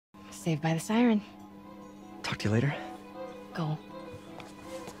Saved by the siren. Talk to you later. Go.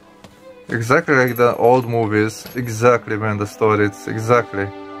 Exactly like the old movies. Exactly, man, the story, it's exactly.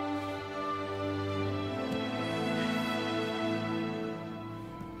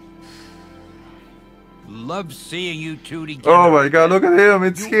 Love seeing you two together. Oh my god, look at him,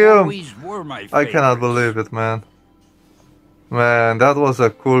 it's You him! always were my I cannot favorites. believe it, man. Man, that was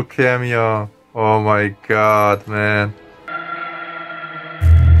a cool cameo. Oh my god, man.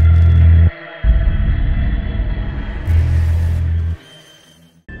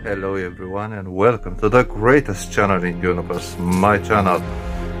 Hello everyone and welcome to the greatest channel in the universe, my channel.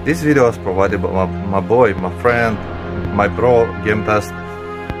 This video is provided by my boy, my friend, my bro, Game Test.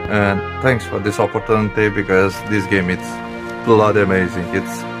 And thanks for this opportunity because this game is bloody amazing.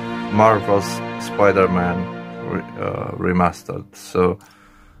 It's Marvel's Spider-Man Remastered. So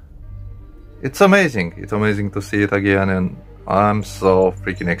it's amazing. It's amazing to see it again and I'm so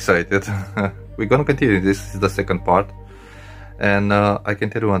freaking excited. We're gonna continue. This is the second part. And I can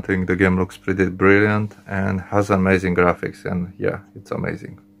tell you one thing, the game looks pretty brilliant and has amazing graphics, and yeah, it's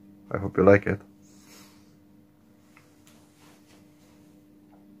amazing. I hope you like it.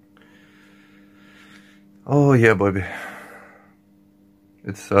 Oh yeah, baby.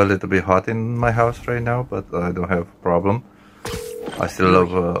 It's a little bit hot in my house right now, but I don't have a problem. I still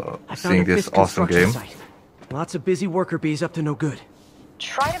love seeing this awesome game. Site. Lots of busy worker bees up to no good.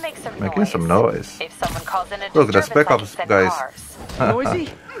 Try to make some Making some noise. If someone calls in a Look, the disturbance, Spec I can Ops send guys. cars. Noisy?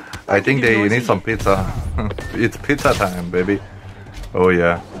 I think they noisy. need some pizza. It's pizza time, baby. Oh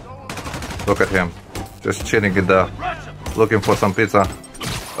yeah. Look at him. Just chilling in there. Looking for some pizza.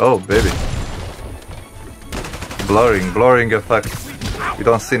 Oh, baby. Blurring effect. You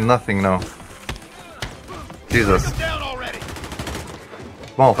don't see nothing now. Jesus.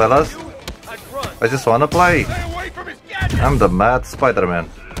 Come on, fellas. I just wanna play. I'm the mad Spider-Man.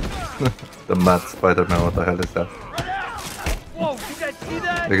 The mad Spider-Man, what the hell is that? Whoa, you guys see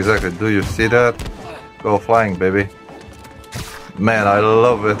that? Exactly, do you see that? Go flying, baby. Man, I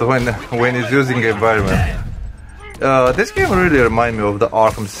love it when he's using environment. This game really reminds me of the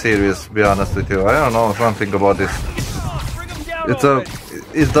Arkham series, to be honest with you. I don't know something about this.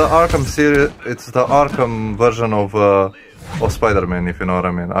 It's the Arkham series, it's the Arkham version of Spider-Man, if you know what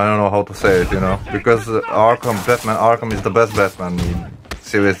I mean. I don't know how to say it, you know, because Arkham is the best Batman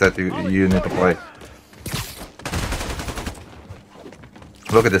series that you need to play.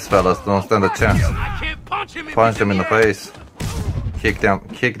 Look at this fellas, don't stand a chance. Punch them in the face. Kick them.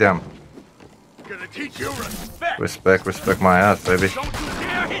 Respect my ass, baby.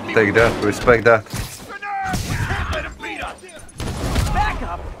 Take that, respect that. Back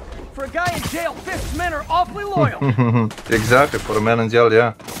up! For a guy in jail, Fisk's men are awfully loyal. Exactly, for a man in jail,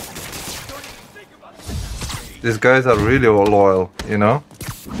 yeah. These guys are really loyal, you know?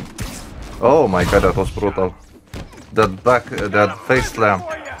 Oh my god, that was brutal. That face slam.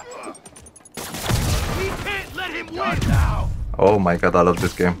 Oh my god, I love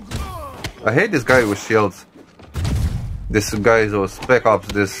this game. I hate this guy with shields. This guy was Spec Ops,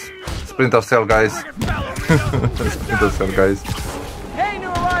 this Splinter Cell guys. Splinter Cell guys. Hey, new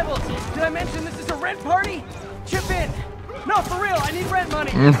arrivals! Did I mention this is a rent party? Chip in! No, for real, I need rent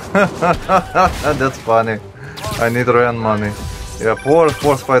money! That's funny. I need rent money. Yeah, poor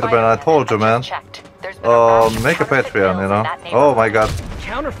Spider-Man, I told you, man. Make a Patreon, you know? Oh my god.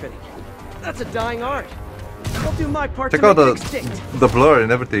 Counterfeiting? That's a dying art. I'll do my part Check to out make it extinct. the blur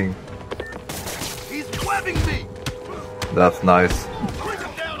and everything. He's webbing me. That's nice. Bring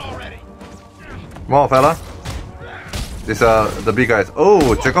him down already. Come on, fella. These are the big guys.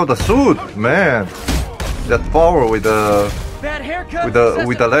 Oh, check out the suit, man. That power with the Bad haircut,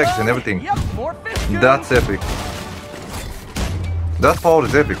 with the legs and everything. Yep, more fish good. That's epic. That power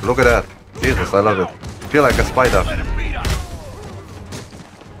is epic. Look at that. Jesus, I love it. Feel like a spider.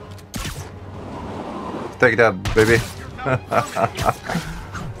 Take that, baby.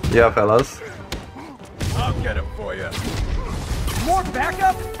 Yeah, fellas. I'll get him for you. More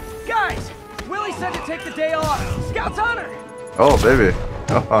backup? Guys, Willie said to take the day off. Scout's honor. Oh, baby.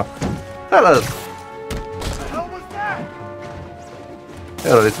 Fellas. How was that?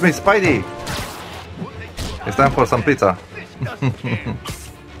 Hello, it's me, Spidey. It's time for some pizza.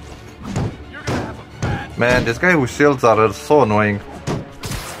 Man, this guy with shields are so annoying.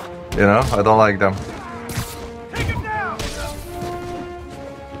 You know, I don't like them.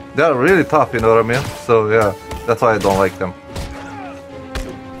 They're really tough, you know what I mean? So yeah, that's why I don't like them.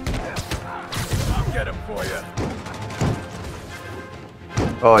 I'll get him for you.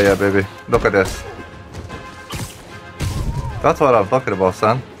 Oh yeah, baby. Look at this. That's what I'm talking about,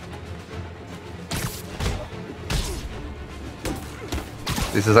 son.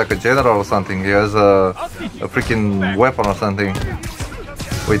 This is like a general or something. He has a freaking weapon or something.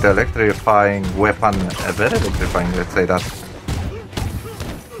 With electrifying weapon. Very electrifying, let's say that.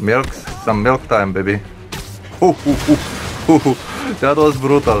 Milk, some milk time, baby. That was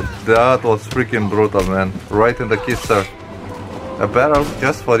brutal. That was freaking brutal, man. Right in the kisser. A barrel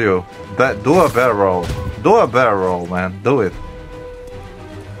just for you. Do a barrel roll. Do a barrel roll, man. Do it.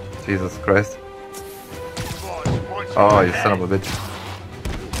 Jesus Christ. Oh, you son of a bitch.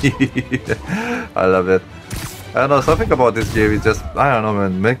 I love it. I don't know, something about this game is just, I don't know,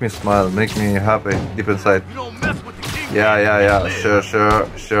 man. Make me smile, make me happy deep inside. Yeah.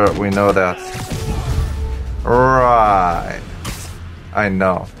 Sure. We know that. Right. I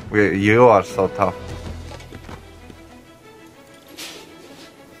know. You are so tough.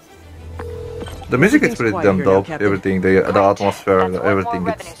 The music is pretty damn dope. Everything, the atmosphere, everything.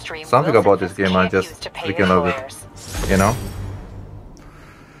 It's something about this game. I just freaking love it. You know.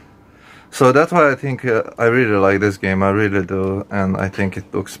 So that's why I think I really like this game. I really do, and I think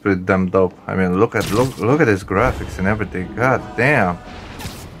it looks pretty damn dope. I mean, look at his graphics and everything. God damn.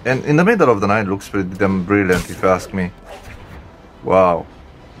 And in the middle of the night, it looks pretty damn brilliant, if you ask me. Wow,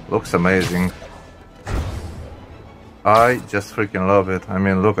 looks amazing. I just freaking love it. I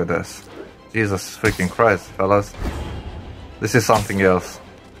mean, look at this. Jesus freaking Christ, fellas. This is something else,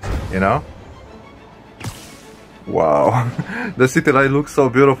 you know? Wow. The city light looks so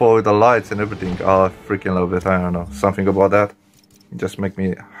beautiful with the lights and everything. Oh, I freaking love it. I don't know. Something about that just make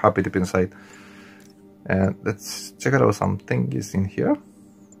me happy deep inside. And let's check out some things in here.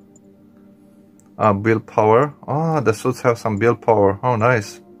 Build power. Oh, the suits have some build power. Oh,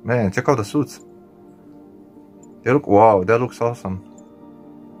 nice. Man, check out the suits. They look, wow, that looks awesome.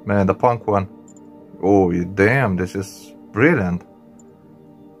 Man, the punk one. Oh, damn, this is brilliant.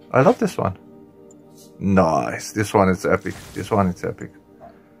 I love this one. Nice. This one is epic. This one is epic.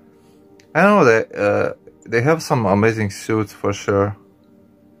 I know that they have some amazing suits for sure.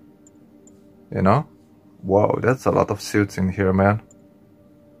 You know? Wow, that's a lot of suits in here, man.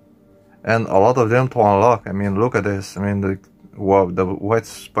 And a lot of them to unlock. I mean, look at this. I mean, wow, the white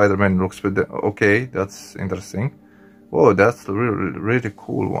Spider-Man looks pretty okay. That's interesting. Whoa, that's a really, really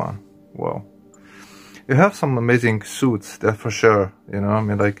cool one. Wow. You have some amazing suits, that for sure. You know, I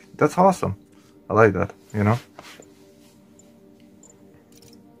mean, like, that's awesome. I like that, you know.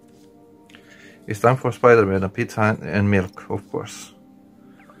 It's time for Spider-Man, a pizza and milk, of course.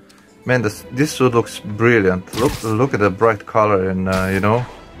 Man, this suit looks brilliant. Look at the bright color and, you know,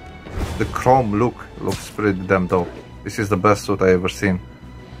 the chrome look looks pretty damn dope. This is the best suit I ever seen.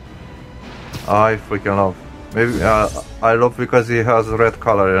 I freaking love. Maybe I love because he has red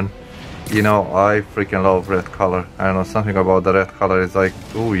color, and you know, I freaking love red color. I don't know, something about the red color is like,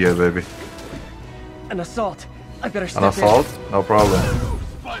 oh yeah, baby. An assault. I better step An assault? in. No problem.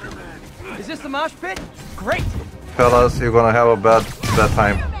 Is this the mosh pit? Great. Fellas, you're gonna have a bad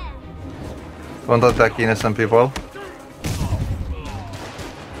time. Don't attack innocent people.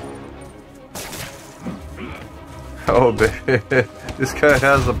 Oh baby, this guy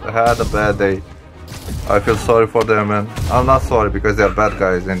had a bad day. I feel sorry for them, man. I'm not sorry because they're bad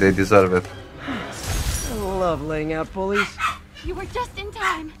guys and they deserve it. I love laying out bullies. You were just in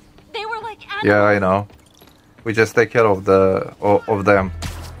time. They were like animals. Yeah, I know. We just take care of them.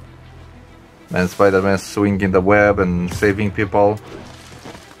 Man, Spider-Man swinging the web and saving people.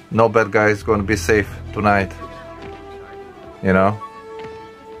 No bad guy is gonna be safe tonight. You know?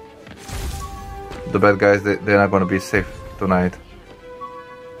 The bad guys, they're not gonna be safe tonight.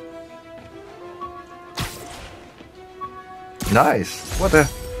 Nice. What the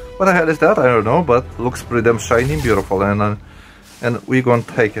hell is that? I don't know, but looks pretty damn shiny and beautiful, and we're gonna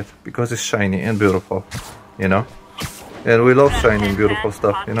take it because it's shiny and beautiful, you know. And we love shiny and beautiful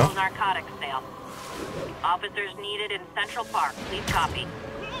stuff, you know. Narcotics sale. Officers needed in Central Park. Please copy.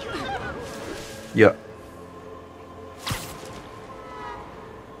 Yeah.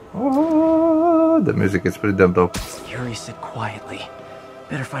 Oh, the music is pretty damn dope. Yuri, sit quietly.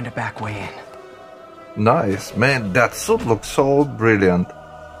 Better find a back way in. Nice, man. That suit looks so brilliant.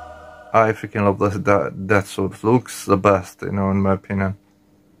 I freaking love that suit. Looks the best, you know, in my opinion.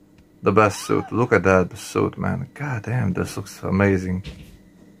 The best suit. Look at that suit, man. God damn, this looks amazing.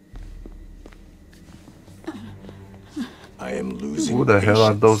 I am losing. Who the hell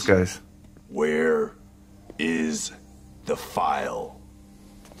are those guys? Where is the file?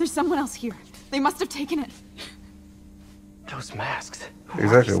 There's someone else here. They must have taken it. Those masks.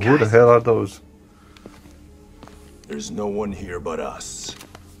 Exactly. Who the hell are those? There's no one here but us.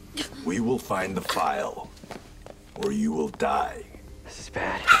 We will find the file, or you will die. This is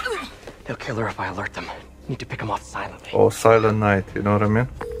bad. They'll kill her if I alert them. Need to pick him off silently. Oh, Silent Night, you know what I mean?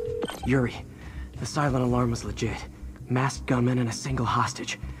 Yuri, the silent alarm was legit. Masked gunmen and a single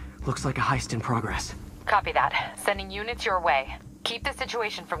hostage. Looks like a heist in progress. Copy that. Sending units your way. Keep the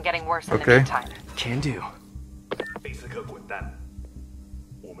situation from getting worse in the Okay. meantime. Can do. 贝斯克滚蛋！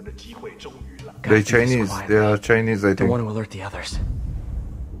我们的机会终于来。 They Chinese, they are Chinese, I Don't want think. to alert the others.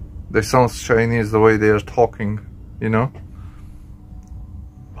 They sound Chinese the way they are talking, you know?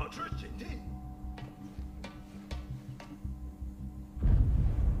 保持警惕。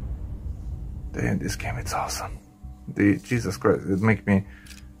 Damn, this game it's awesome. Jesus Christ, it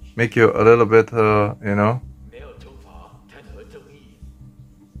make you a little bit, you know? 没有惩罚，才得正义。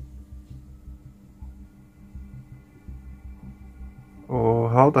 Oh,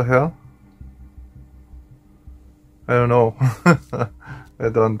 how the hell? I don't know. I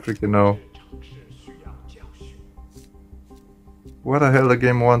don't freaking know. 城市需要教训。 What the hell the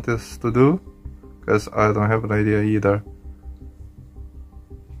game wants us to do? Because I don't have an idea either.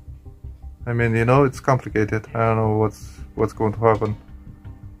 I mean, you know, it's complicated. I don't know what's going to happen.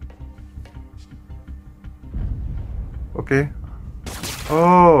 Okay.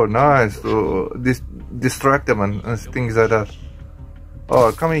 Oh, nice. To distract them and things like that.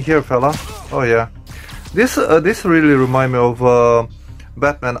 Oh, come in here, fella. Oh yeah. This really remind me of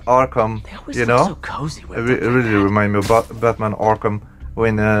Batman Arkham. They always You look know, so cozy it with them. really remind me of Batman Arkham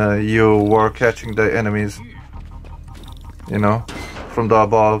when you were catching the enemies. You know, from the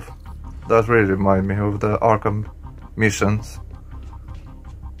above. That really remind me of the Arkham missions.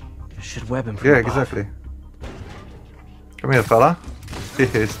 Should web him from Yeah, above. exactly. Come here, fella.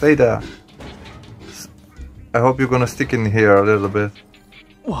 Stay there. I hope you're gonna stick in here a little bit.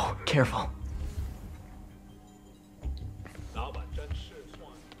 Whoa, careful. 老板真是算。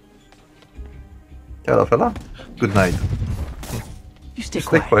 Hello, fella. Good night. You stay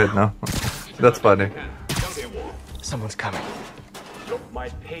Stay quiet now. That's funny. 交给我。 Someone's coming. My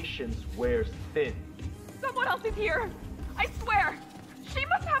patience wears thin. Someone else is here. I swear. She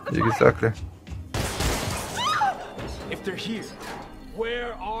must have the file. Exactly. If they're here,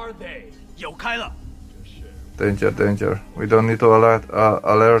 where are they? 有开了。 Danger, danger. We don't need to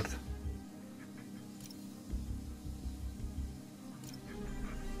alert.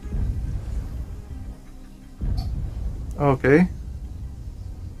 Okay.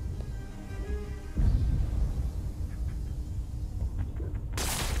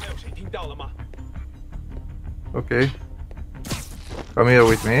 Okay. Come here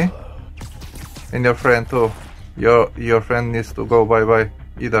with me. And your friend too. Your friend needs to go bye-bye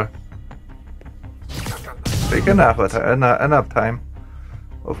either. Take a nap at a nap time.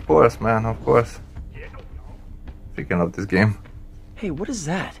 Of course, man, of course. Speaking of this game. Hey, what is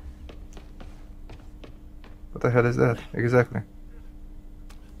that? What the hell is that? Exactly.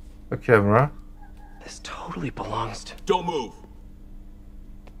 A camera. This totally belongs to... Don't move.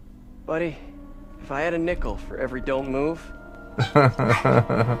 Buddy, if I had a nickel for every don't move...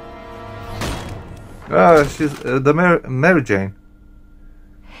 Ah, she's the Mary Jane.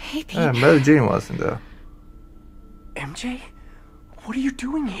 Hey, Pete. Yeah, Mary Jane was in there. MJ? What are you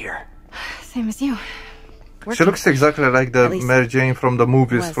doing here? Same as you. She looks exactly like the At least Mary Jane from the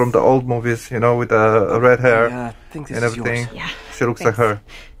movies, was. from the old movies, you know, with the red hair I think this and is everything. yours. Yeah, She looks thanks. like her.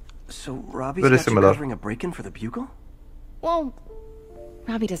 So Robbie's Very got similar. you covering a break-in for the Bugle? Well,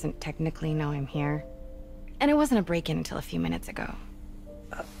 Robbie doesn't technically know I'm here. And it wasn't a break-in until a few minutes ago.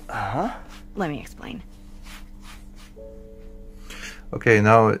 Uh-huh. Let me explain. Okay,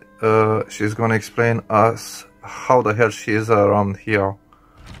 now she's gonna explain us how the hell she is around here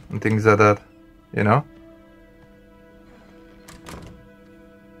and things like that, you know?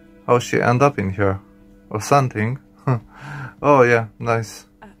 How she end up in here or something. Oh yeah, nice.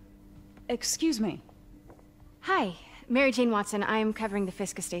 Excuse me. Hi, Mary Jane Watson. I'm covering the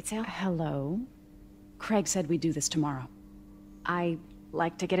Fisk estate sale. Hello. Craig said we'd do this tomorrow. I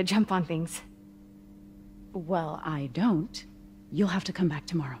like to get a jump on things. Well, I don't. You'll have to come back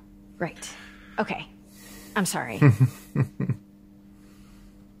tomorrow. Right. Okay. I'm sorry.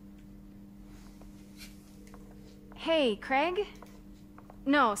 Hey, Craig?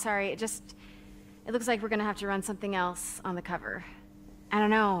 No, sorry. It looks like we're gonna have to run something else on the cover. I don't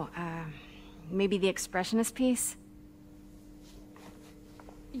know. Maybe the expressionist piece?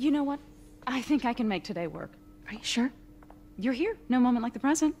 You know what? I think I can make today work. Are you sure? You're here. No moment like the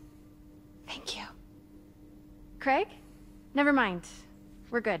present. Thank you. Craig? Never mind.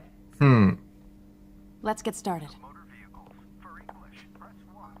 We're good. Let's get started.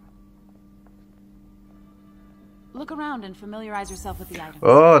 Look around and familiarize yourself with the items.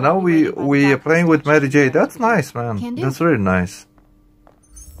 Oh, now we are playing with Mary Jane. That's nice, man. Can do. That's really nice.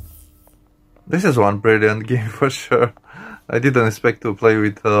 This is one brilliant game for sure. I didn't expect to play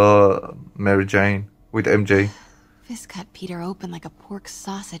with Mary Jane, with MJ. Fisk cut Peter open like a pork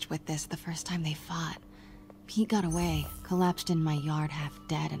sausage with this the first time they fought. Pete got away, collapsed in my yard half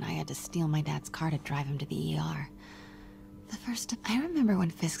dead, and I had to steal my dad's car to drive him to the ER. The first I remember when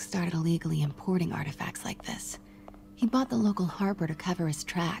Fisk started illegally importing artifacts like this. He bought the local harbor to cover his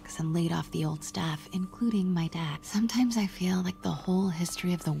tracks and laid off the old staff, including my dad. Sometimes I feel like the whole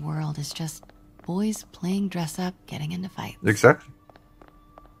history of the world is just boys playing dress up, getting into fights. Exactly.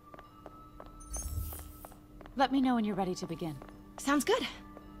 Let me know when you're ready to begin. Sounds good.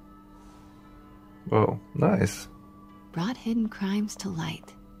 Whoa, nice. Brought hidden crimes to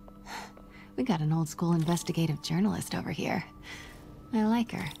light. We got an old school investigative journalist over here. I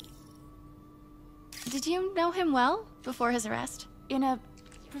like her. Did you know him well before his arrest? In a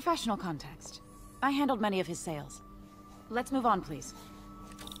professional context, I handled many of his sales. Let's move on, please.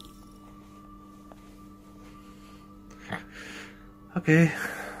 Okay.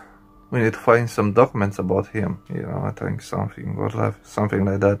 We need to find some documents about him. You know, I think something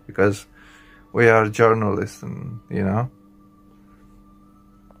like that, because we are journalists, and you know,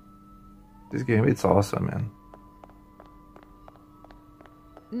 this game, it's awesome, man.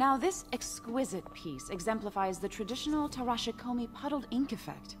 Now this exquisite piece exemplifies the traditional Tarashikomi puddled ink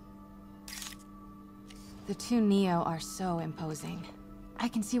effect. The two Neo are so imposing. I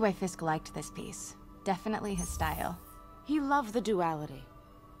can see why Fisk liked this piece. Definitely his style. He loved the duality.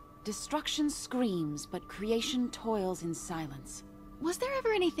 Destruction screams, but creation toils in silence. Was there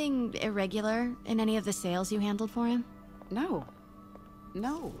ever anything irregular in any of the sales you handled for him? No.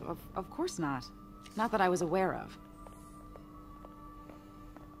 No, of course not. Not that I was aware of.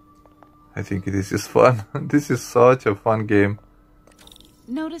 I think this is fun. This is such a fun game.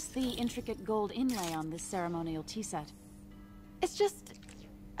 Notice the intricate gold inlay on this ceremonial tea set. It's just...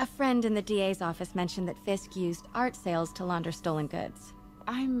 a friend in the DA's office mentioned that Fisk used art sales to launder stolen goods.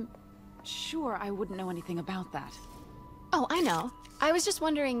 I'm sure I wouldn't know anything about that. Oh, I know. I was just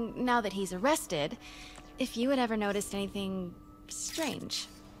wondering, now that he's arrested, if you had ever noticed anything strange.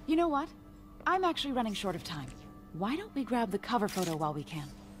 You know what? I'm actually running short of time. Why don't we grab the cover photo while we can?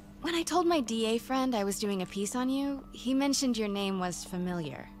 When I told my DA friend I was doing a piece on you, he mentioned your name was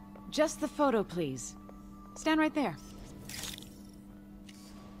familiar. Just the photo, please. Stand right there.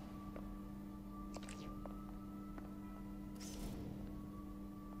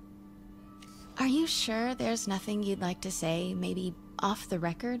 Are you sure there's nothing you'd like to say, maybe off the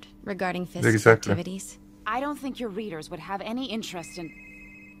record, regarding Fisk's Exactly. activities? I don't think your readers would have any interest in...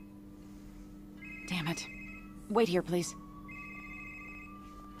 Damn it. Wait here, please.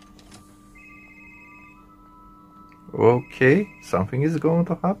 Okay, something is going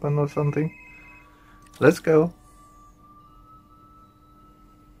to happen or something. Let's go.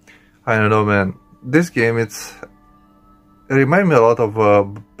 I don't know, man. This game, it reminds me a lot of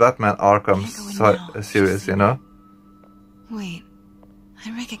Batman Arkham series, you know? Wait,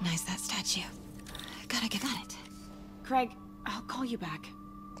 I recognize that statue. Gotta get at it. Craig, I'll call you back.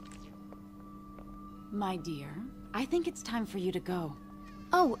 My dear, I think it's time for you to go.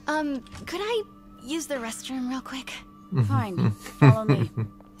 Oh, could I use the restroom real quick? Fine, follow me.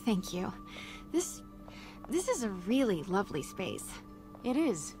 Thank you. This is a really lovely space. It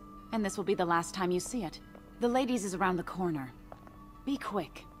is, and this will be the last time you see it. The ladies is around the corner. Be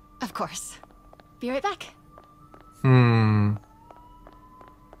quick. Of course. Be right back.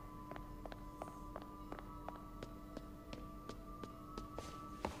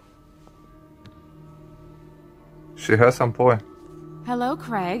 She has some point. Hello,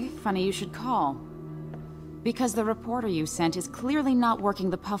 Craig. Funny you should call. Because the reporter you sent is clearly not working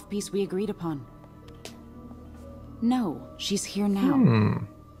the puff piece we agreed upon. No, she's here now.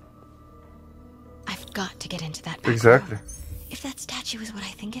 I've got to get into that back Exactly. room. If that statue is what I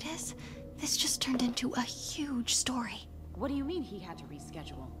think it is, this just turned into a huge story. What do you mean he had to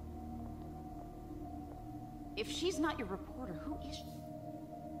reschedule? If she's not your reporter, who is she?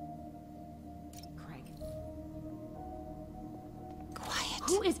 Craig. Quiet.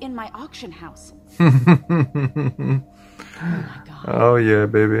 Who is in my auction house? Oh my god. Oh yeah,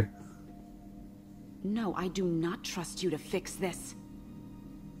 baby. No, I do not trust you to fix this.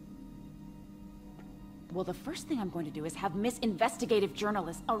 Well, the first thing I'm going to do is have Miss Investigative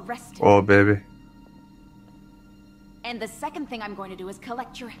Journalist arrested. Oh baby. And the second thing I'm going to do is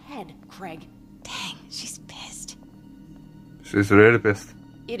collect your head, Craig. Dang, she's pissed. She's really pissed.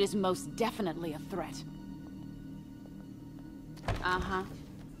 It is most definitely a threat. Uh-huh.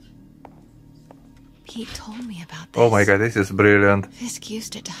 Pete told me about this. Oh my god, this is brilliant. Fisk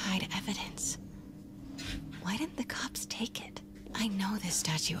used it to hide evidence. Why didn't the cops take it? I know this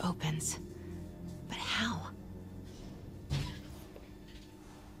statue opens.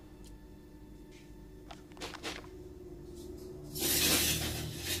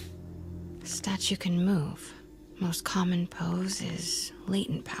 statue can move. Most common pose is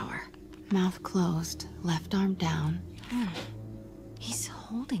latent power. Mouth closed, left arm down. He's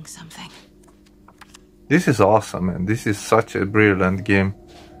holding something. This is awesome, man. This is such a brilliant game.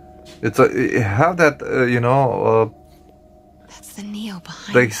 It's it have that That's the Neo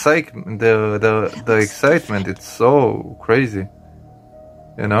behind the excitement, the excitement. It's so crazy,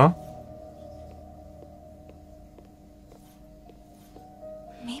 you know.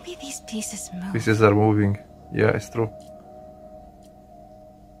 Maybe these pieces move. Pieces are moving. Yeah, it's true.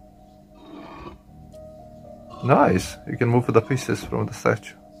 Nice. You can move the pieces from the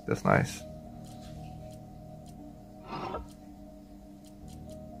statue. That's nice.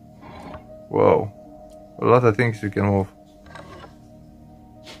 Whoa. A lot of things you can move.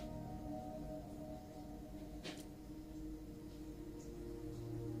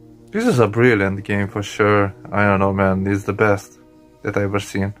 This is a brilliant game for sure. I don't know, man. It's the best that I've ever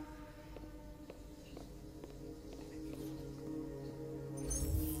seen.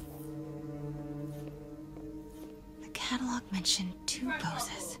 The catalog mentioned 2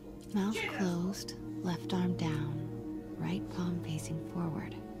 poses. Mouth closed, left arm down, right palm facing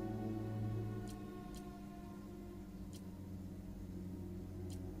forward.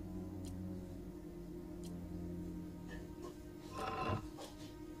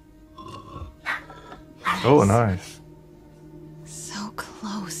 Oh, nice. So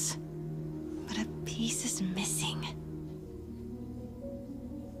close, but a piece is missing.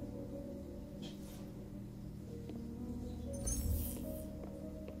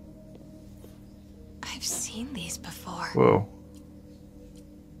 I've seen these before. Whoa.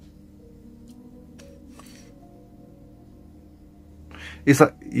 It's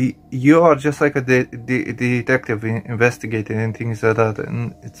like you are just like a detective investigating and things like that,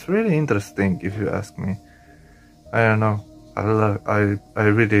 and it's really interesting if you ask me. I don't know. I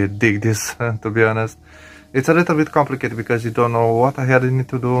really dig this. To be honest, it's a little bit complicated because you don't know what the hell you need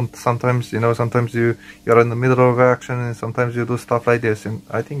to do. And sometimes, you know, sometimes you're in the middle of action, and sometimes you do stuff like this. And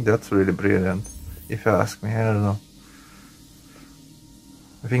I think that's really brilliant. If you ask me, I don't know.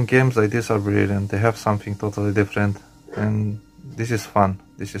 I think games like this are brilliant. They have something totally different, and this is fun.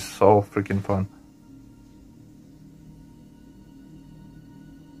 This is so freaking fun.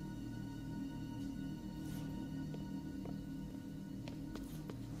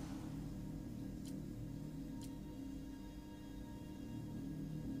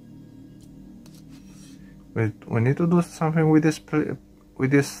 Wait, we need to do something with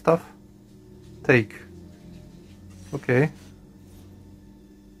this stuff. Take. Okay.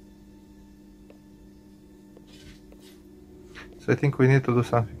 So I think we need to do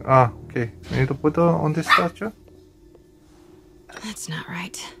something. Ah, okay. We need to put on this statue. That's not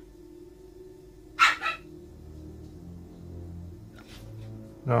right.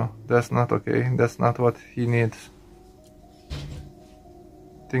 No, that's not okay. That's not what he needs.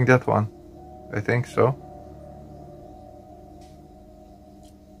 I think that one. I think so.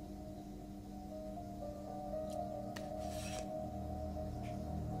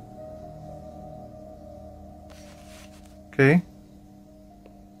 Okay.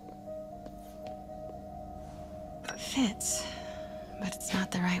 Fits, but it's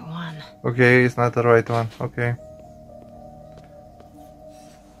not the right one. Okay, it's not the right one. Okay.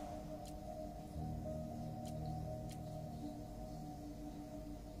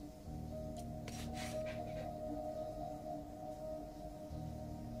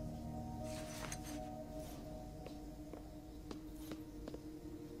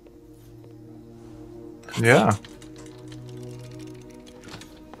 Yeah.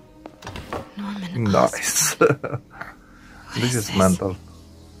 Norman Nice. This is mental.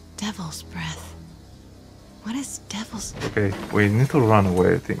 Devil's breath. What is devil's? Okay, we need to run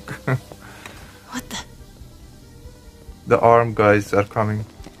away, I think. What the? The armed guys are coming.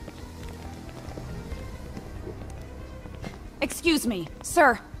 Excuse me,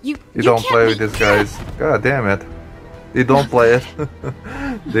 sir. You don't can't play with these guys. God damn it. They don't play it.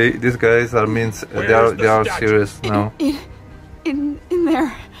 These guys are means. They are serious now. In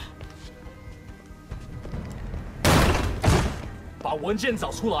there. 把文件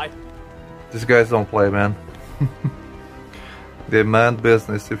找出来。 These guys don't play, man. They man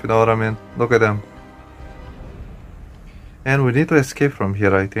business, if you know what I mean. Look at them. And we need to escape from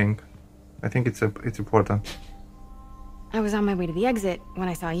here, I think. I think it's important. I was on my way to the exit when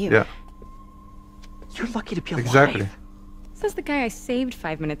I saw you. Yeah. You're lucky to be alive. Exactly. Says the guy I saved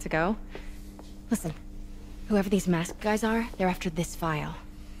 5 minutes ago. Listen, whoever these masked guys are, they're after this file.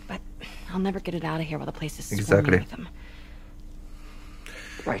 But I'll never get it out of here while the place is swarming with them.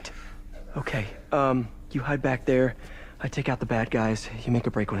 Right. Okay. You hide back there. I take out the bad guys. You make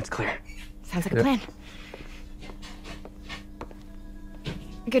a break when it's clear. Sounds like a plan.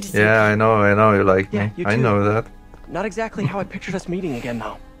 Good to see Yeah, I know you like Yeah, me. you I too. know that. Not exactly how I pictured us meeting again,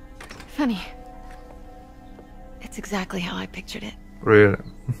 though. you. Funny. It's exactly how I pictured it. Really.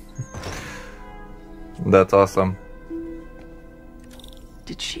 That's awesome.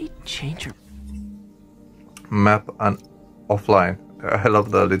 Did she change her? Map and offline. I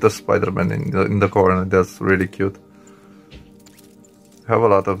love the little Spider-Man in the corner. That's really cute. Have a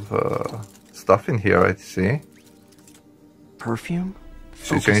lot of stuff in here, I see. Perfume?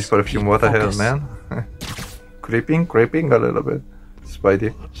 She changed perfume. What the hell, man? creeping a little bit.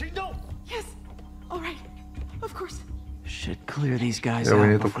 Spidey. Yes. All right. Of course. Should clear these guys Yeah, out. we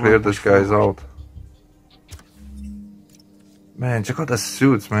need to before clear I these push guys forward. out. Man, check out the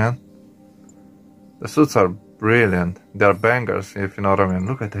suits, man. The suits are brilliant. They're bangers, if you know what I mean.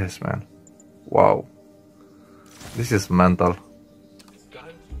 Look at this, man. Wow. This is mental.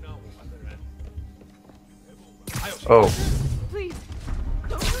 Oh. Please.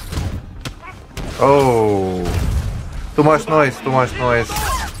 Oh. Too much noise, too much noise.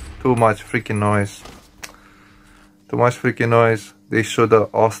 Too much freaking noise. Too much freaking noise. They shoot the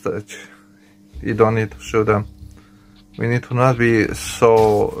hostage. You don't need to shoot them. We need to not be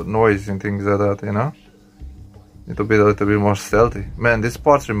so noisy and things like that, you know? Need to be a little bit more stealthy. Man, these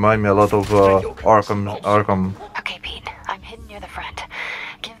parts remind me a lot of Arkham. Okay, Pete. I'm hidden near the front.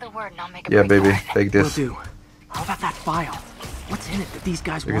 Give the word and I'll make a Yeah, break baby, for it. take Will this. do. How about that file? What's in it that these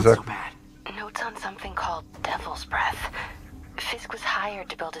guys want Exact- so bad? Notes on something called Devil's Breath. Fisk was hired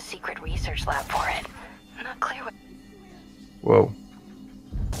to build a secret research lab for it. Not clear what... Whoa.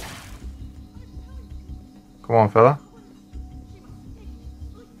 Come on, fella.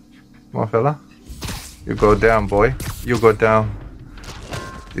 Come on, fella. You go down, boy. You go down.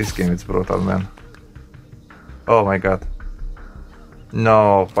 This game is brutal, man. Oh my god.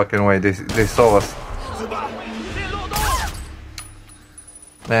 No fucking way. They saw us.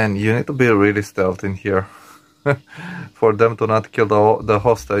 Man, you need to be really stealthy in here. For them to not kill the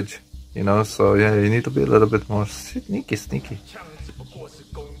hostage. You know, so yeah, you need to be a little bit more sneaky.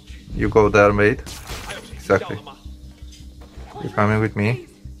 You go there, mate. Exactly. You coming with me?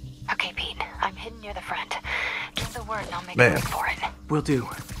 Okay, Pete. I'm hidden near the front. Give the word and I'll make Man. a break for it. Will do.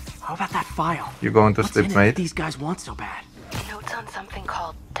 How about that file? You going to What's sleep, in it mate? that these guys want so bad? Notes on something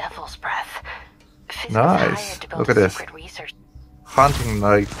called Devil's Breath. Fisk was Nice. hired to build Look a at this. secret research... Hunting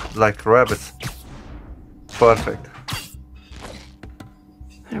like rabbits. Perfect.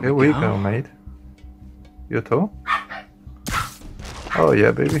 There Here we go, mate. You too? Oh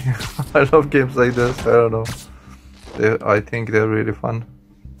yeah, baby. I love games like this. I don't know. I think they're really fun.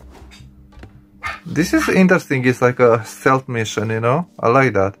 This is interesting. It's like a stealth mission, you know? I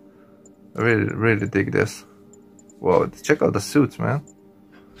like that. I really dig this. Wow, check out the suits, man.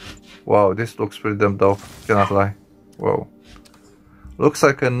 Wow, this looks pretty damn dope. Cannot lie. Wow. Looks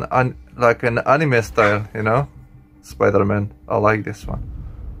like an anime style, you know? Spider-Man. I like this one.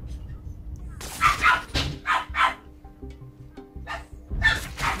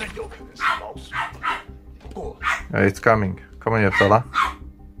 It's coming. Come on here, fella.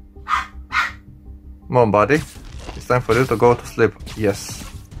 Come on, buddy. It's time for you to go to sleep. Yes.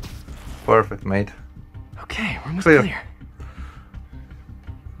 Perfect, mate. Okay, room is Clear. clear.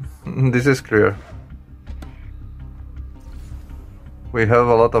 This is clear. We have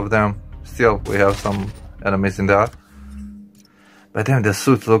a lot of them. Still, we have some enemies in there. But damn, the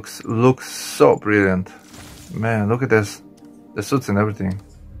suit looks so brilliant. Man, look at this. The suits and everything.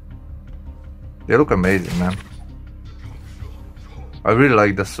 They look amazing, man. I really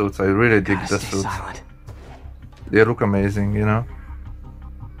like the suits. I really dig Gotta the stay suits. silent. They look amazing, you know.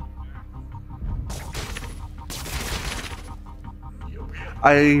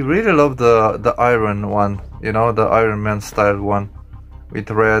 I really love the Iron one, you know, the Iron Man style one with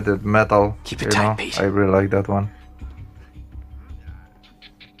red and metal. Keep it you tight, know? Pete. I really like that one.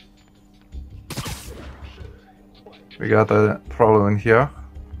 We got a problem in here.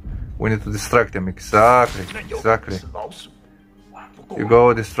 We need to distract him. Exactly. You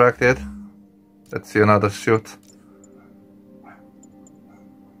go distracted. Let's see another shoot.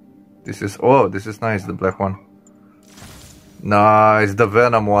 This is nice, the black one. Nice, the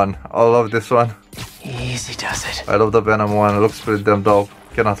Venom one. I love this one. Easy does it. I love the Venom one. It looks pretty damn dope.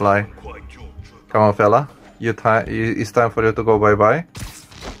 Cannot lie. Come on, fella. It's time for you to go bye-bye.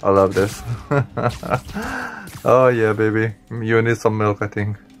 I love this. Oh yeah, baby. You need some milk, I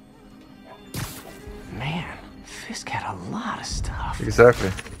think. Man, Fisk had a lot of stuff. Exactly.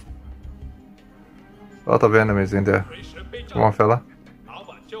 A lot of enemies in there. Come on, fella.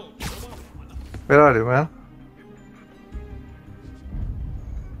 Where are you, man?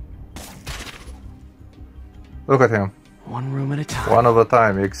 Look at him. One room at a time. One of a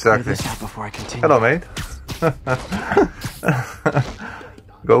time, Clear exactly. this out before I continue. Hello, mate.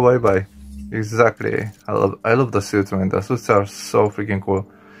 Go bye-bye. Exactly. I love the suits, man. The suits are so freaking cool.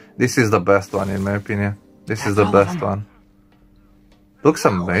 This is the best one, in my opinion. This is the best one. Looks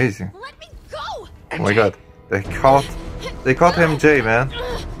amazing. Let me go! Oh my god. They caught MJ, man.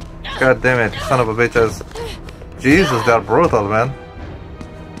 God damn it, son of a bitches. Jesus, they're brutal, man.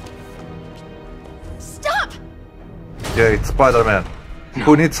 Stop! Yeah, it's Spider-Man.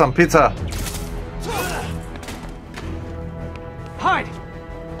 Who needs some pizza? Hide!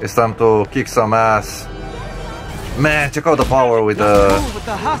 It's time to kick some ass. Man, check out the power with the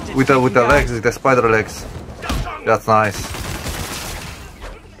with the legs, with the spider legs. That's nice.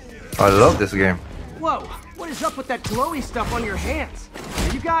 I love this game. Whoa! What is up with that glowy stuff on your hands?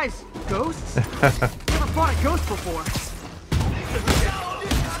 Are you guys ghosts? Never fought a ghost before.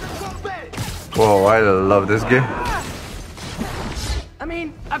 Whoa, I love this game. I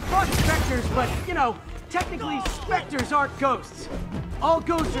mean, I've fought specters, but, you know, technically specters aren't ghosts. All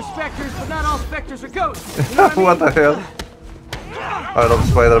ghosts are specters, but not all specters are ghosts. You know What the hell? I love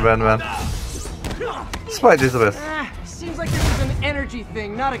Spider-Man, man. Spidey's the best. Seems like this is an energy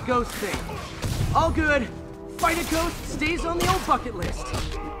thing, not a ghost thing. All good. Fight a ghost stays on the old bucket list.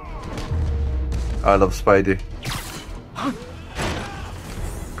 I love Spidey.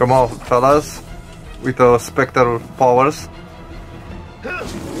 Come on, fellas. With the spectral powers.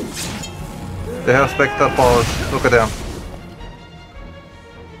 They have spectral powers. Look at them.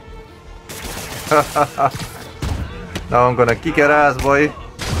 Now I'm gonna kick your ass, boy.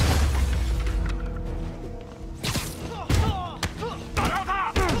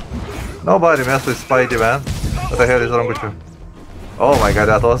 Nobody mess with Spidey, man. What the hell is wrong with you? Oh my god,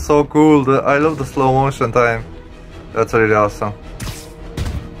 that was so cool. I love the slow motion time. That's really awesome.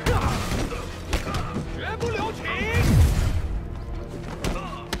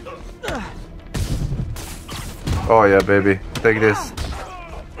 Oh yeah, baby. Take this.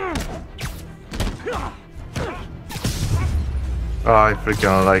 Oh, I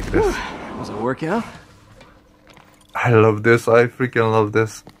freaking like this. Was it a workout? I love this. I freaking love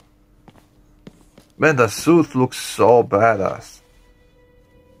this. Man, the suit looks so badass.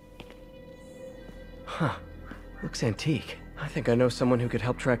 Huh. Looks antique. I think I know someone who could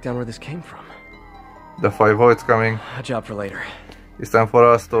help track down where this came from. The 5-0 is coming. A job for later. It's time for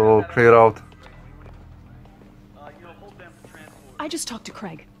us to clear out. I just talked to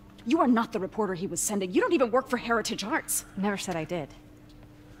Craig. You are not the reporter he was sending. You don't even work for Heritage Arts. Never said I did.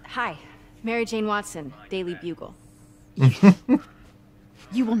 Hi, Mary Jane Watson, Daily Bugle.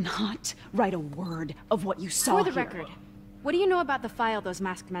 You will not write a word of what you saw For the here. record, what do you know about the file those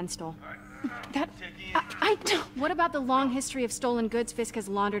masked men stole? That... I don't... What about the long history of stolen goods Fisk has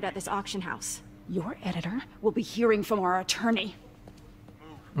laundered at this auction house? Your editor will be hearing from our attorney.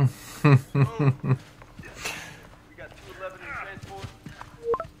 We got 211 in transport.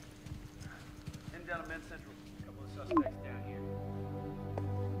 And down to Men's Central. A couple of suspects down here.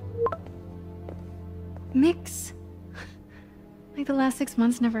 Mix? Like the last 6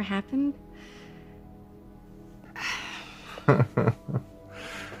 months never happened?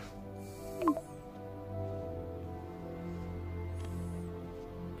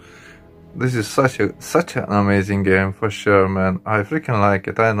 This is such an amazing game for sure, man. I freaking like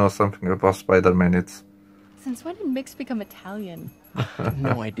it. I know something about Spider-Man. It's... Since when did Mix become Italian?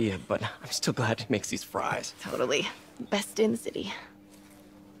 No idea, but I'm still glad he makes these fries. Totally. Best in the city.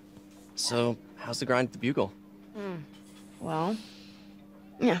 So, how's the grind at the Bugle? Well,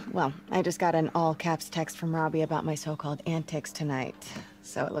 I just got an all-caps text from Robbie about my so-called antics tonight.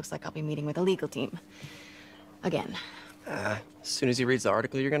 So it looks like I'll be meeting with the legal team. Again. As soon as he reads the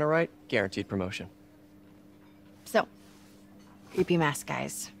article you're gonna write, guaranteed promotion. So, creepy mask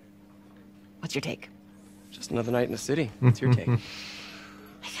guys. What's your take? Just another night in the city. What's your take?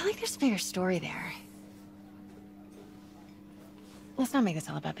 I feel like there's a bigger story there. Let's not make this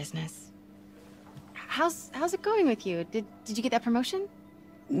all about business. How's it going with you? Did you get that promotion?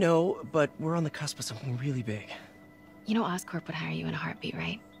 No, but we're on the cusp of something really big. You know Oscorp would hire you in a heartbeat,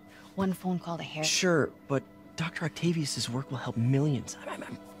 right? One phone call to Harry. Sure, but Dr. Octavius's work will help millions.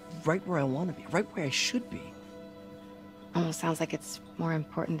 I'm right where I want to be, right where I should be. Almost sounds like it's more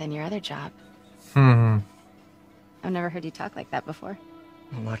important than your other job. Hmm. I've never heard you talk like that before.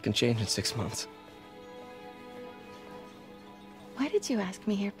 A lot can change in 6 months. Why did you ask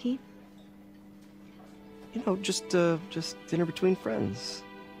me here, Pete? You know, just dinner between friends.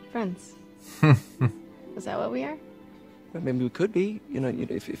 Friends. Is that what we are? Well, maybe we could be, you know,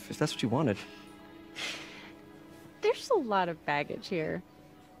 if that's what you wanted. There's a lot of baggage here.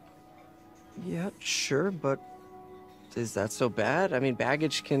 Yeah, sure, but Is that so bad? I mean,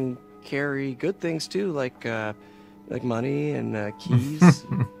 baggage can carry good things too, like money and keys.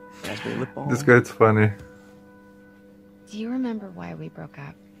 Raspberry lip balm. This guy's funny. Do you remember why we broke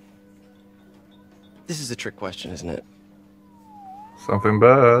up? This is a trick question, isn't it? Something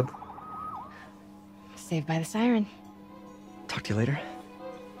bad. Saved by the siren. Talk to you later.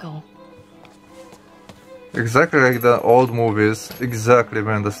 Go. Exactly like the old movies. Exactly,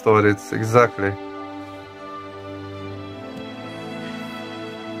 man, the story. It's exactly.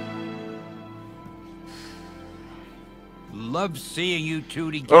 Love seeing you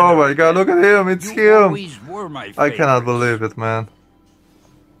two together. Oh my god, look at him, it's You him! always were my I cannot favorites. believe it, man.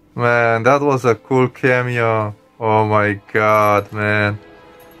 Man, that was a cool cameo. Oh my god, man.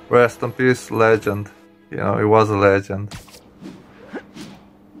 Rest in peace, legend. You know, he was a legend.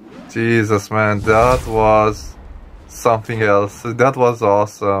 Jesus, man, that was something else. That was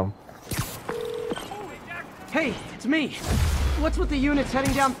awesome. Hey, it's me. What's with the units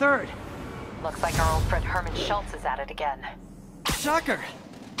heading down 3rd? Looks like our old friend Herman Schultz is at it again. Shocker.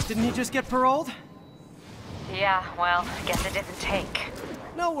 Didn't he just get paroled? Yeah, well, guess it didn't take.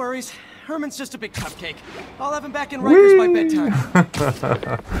 No worries. Herman's just a big cupcake. I'll have him back in Rikers by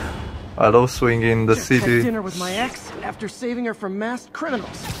bedtime. I love swinging the Just had city. dinner with my ex after saving her from masked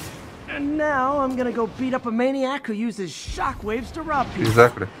criminals. And now I'm gonna go beat up a maniac who uses shockwaves to rob people.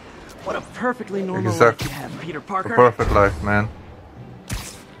 Exactly. What a perfectly normal Exactly. life you have, Peter A Parker. perfect life, man.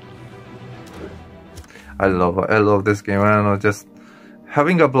 I love this game. I don't know, just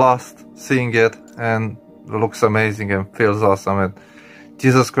having a blast seeing it, and it looks amazing and feels awesome. And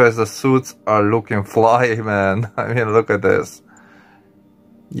Jesus Christ, the suits are looking fly, man. I mean, look at this.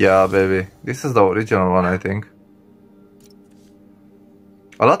 Yeah, baby. This is the original one, I think.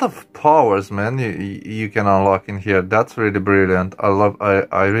 A lot of powers, man, you can unlock in here. That's really brilliant.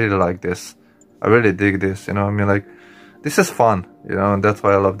 I really like this. I really dig this, you know. I mean, like, this is fun, you know, and that's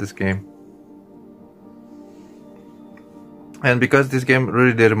why I love this game. And because this game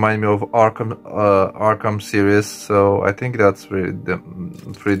really did remind me of Arkham series, so I think that's really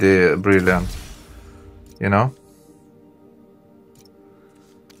pretty brilliant, you know.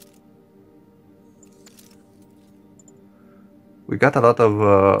 We got a lot of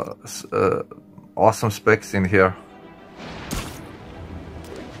awesome specs in here.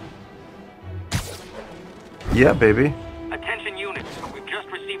 Yeah, baby. Attention units, we've just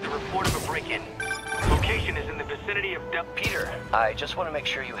received a report of a break-in. Location is in the vicinity of Peter, I just want to make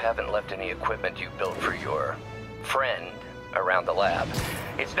sure you haven't left any equipment you built for your friend around the lab.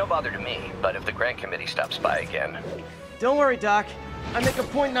 It's no bother to me, but if the grant committee stops by again... Don't worry, Doc. I make a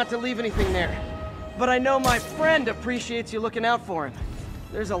point not to leave anything there. But I know my friend appreciates you looking out for him.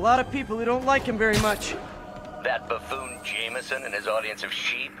 There's a lot of people who don't like him very much. That buffoon Jameson and his audience of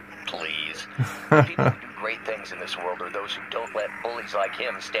sheep? Please. The people who do great things in this world are those who don't let bullies like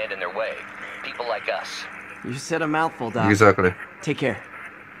him stand in their way. People like us. You said a mouthful, Doc. Exactly. Take care.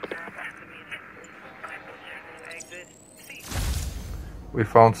 We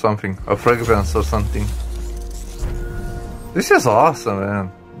found something, a fragrance or something. This is awesome,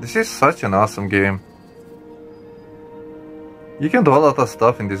 man. This is such an awesome game. You can do a lot of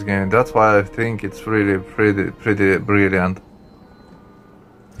stuff in this game. That's why I think it's really pretty brilliant.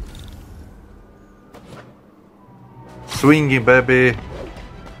 Swinging, baby.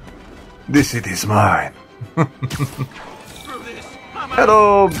 This city is mine.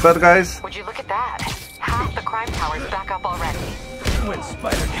 Hello, bad guys. Would you look at that? Half the crime tower's back up already. When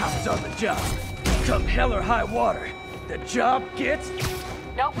Spider Cop's on the job, come hell or high water, the job gets...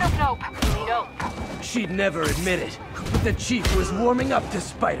 Nope. She'd never admit it, but the chief was warming up to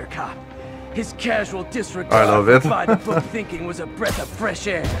Spider Cop. His casual disregard for by the book thinking was a breath of fresh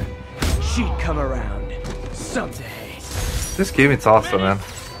air. She'd come around someday. This game is awesome, man.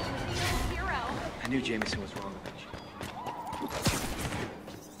 I knew Jameson was wrong about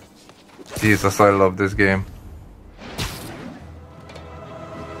you. Jesus, I love this game.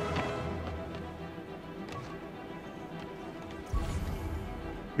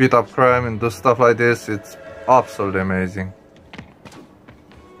 Beat up crime and do stuff like this, it's absolutely amazing.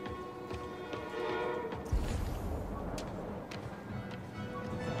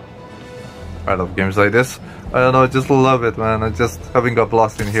 I love games like this. I don't know, I just love it, man. I'm just having a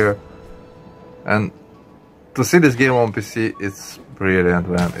blast in here. And to see this game on PC, it's brilliant,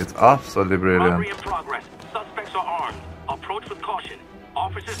 man. It's absolutely brilliant. Robbery in progress. Suspects are armed. Approach with caution.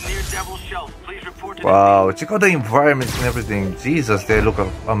 Officers near Devil's Shelf. Please report to Wow, check out the environment and everything. Jesus, they look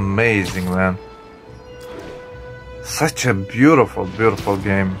amazing, man. Such a beautiful, beautiful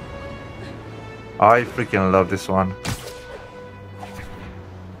game. I freaking love this one.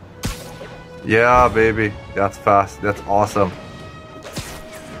 Yeah, baby. That's fast. That's awesome.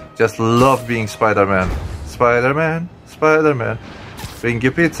 Just love being Spider-Man. Spider-Man, Spider-Man. Bring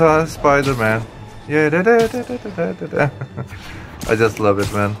your pizza, Spider-Man. Yeah, da, da, da, da, da, da, da. I just love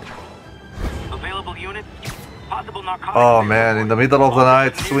it, man. Available units, possible narcotics. Oh man, in the middle of the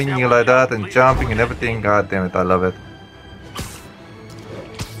night, swinging like that and jumping and everything. God damn it, I love it.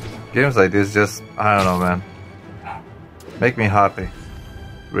 Games like this just, I don't know, man. Make me happy.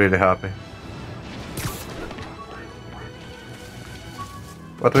 Really happy.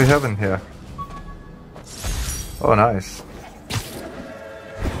 What do we have in here? Oh, nice.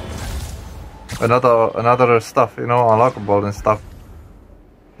 Another stuff, you know, unlockable and stuff.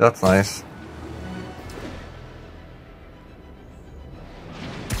 That's nice.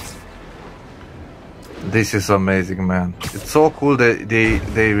 This is amazing, man. It's so cool that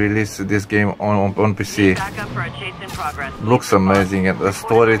they released this game on PC. Looks amazing and the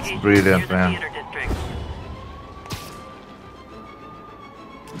story is brilliant, man.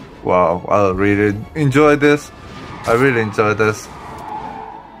 Wow, I really enjoyed this. I really enjoyed this.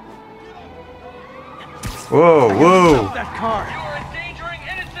 Whoa, whoa!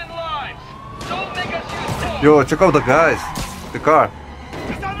 Yo, check out the guys, the car.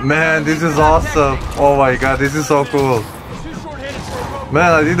 Man, this is awesome. Oh my god, this is so cool.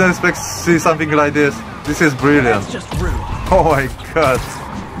 Man, I didn't expect to see something like this. This is brilliant. Oh my god.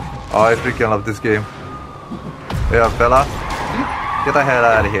 Oh, I freaking love this game. Yeah, fella. Get the hell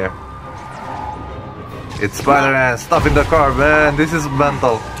out of here. It's Spider-Man. Stuff in the car, man. This is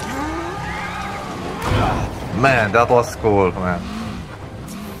mental. Man, that was cool, man.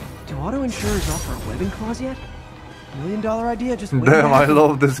 Do auto insurers offer a webbing clause yet? $1 million idea, just damn, I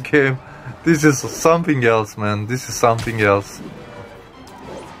love this game. This is something else, man. This is something else.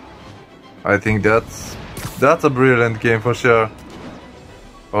 I think that's a brilliant game for sure.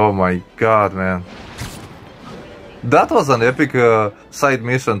 Oh my god, man. That was an epic side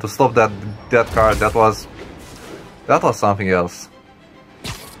mission to stop that car. That was something else.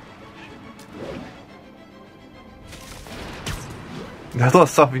 That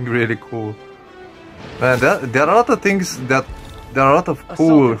was something really cool. Man, there are a lot of things there are a lot of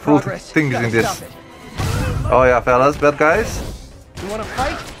cool things in this. Oh yeah, fellas, bad guys. You wanna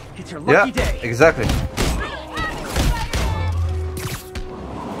fight? It's your lucky day. Exactly.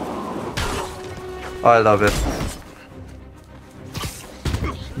 I love it.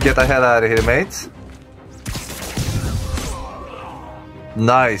 Get the hell out of here, mates.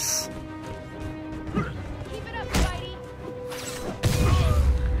 Nice.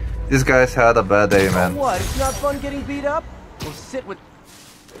 These guys had a bad day, man. What? It's not fun getting beat up? We'll sit with...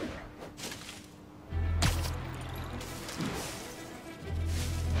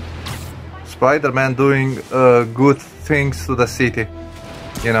 Spider-Man doing good things to the city,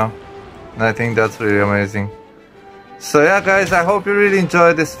 you know. And I think that's really amazing. So yeah, guys, I hope you really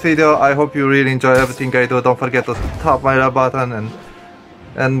enjoyed this video. I hope you really enjoy everything I do. Don't forget to tap my like button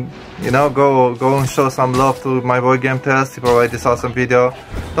and you know, go and show some love to my boy Game Test. He provided this awesome video.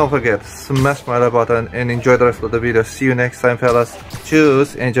 Don't forget, smash my like button and enjoy the rest of the video. See you next time, fellas.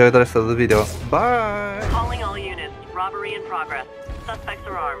 Cheers. Enjoy the rest of the video. Bye. Calling all units. Robbery in progress. Suspects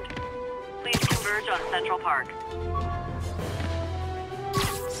are armed. Please converge on Central Park.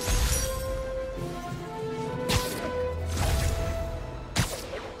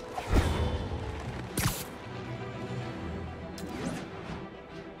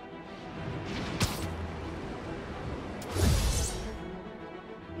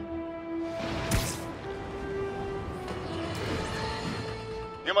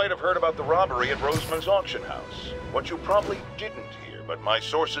 You might have heard about the robbery at Roseman's auction house. What you probably didn't hear, but my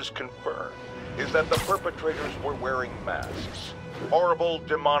sources confirm, is that the perpetrators were wearing masks. Horrible,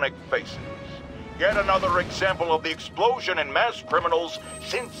 demonic faces. Yet another example of the explosion in mass criminals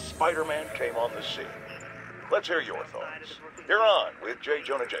since Spider-Man came on the scene. Let's hear your thoughts. You're on with J.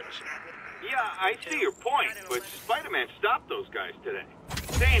 Jonah Jameson. Yeah, I see your point, but Spider-Man stopped those guys today.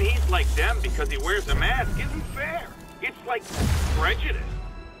 Saying he's like them because he wears a mask isn't fair. It's like prejudice.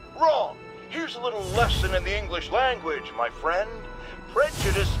 Wrong. Here's a little lesson in the English language, my friend.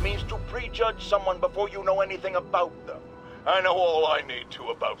 Prejudice means to prejudge someone before you know anything about them. I know all I need to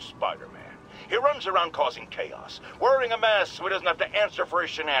about Spider-Man. He runs around causing chaos, wearing a mask so he doesn't have to answer for his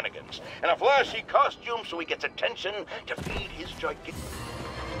shenanigans, and a flashy costume so he gets attention to feed his gigantic...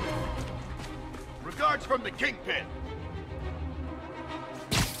 Regards from the Kingpin.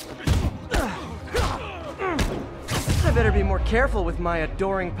 I better be more careful with my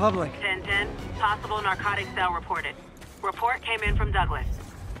adoring public. 10-10, possible narcotic cell reported. Report came in from Douglas.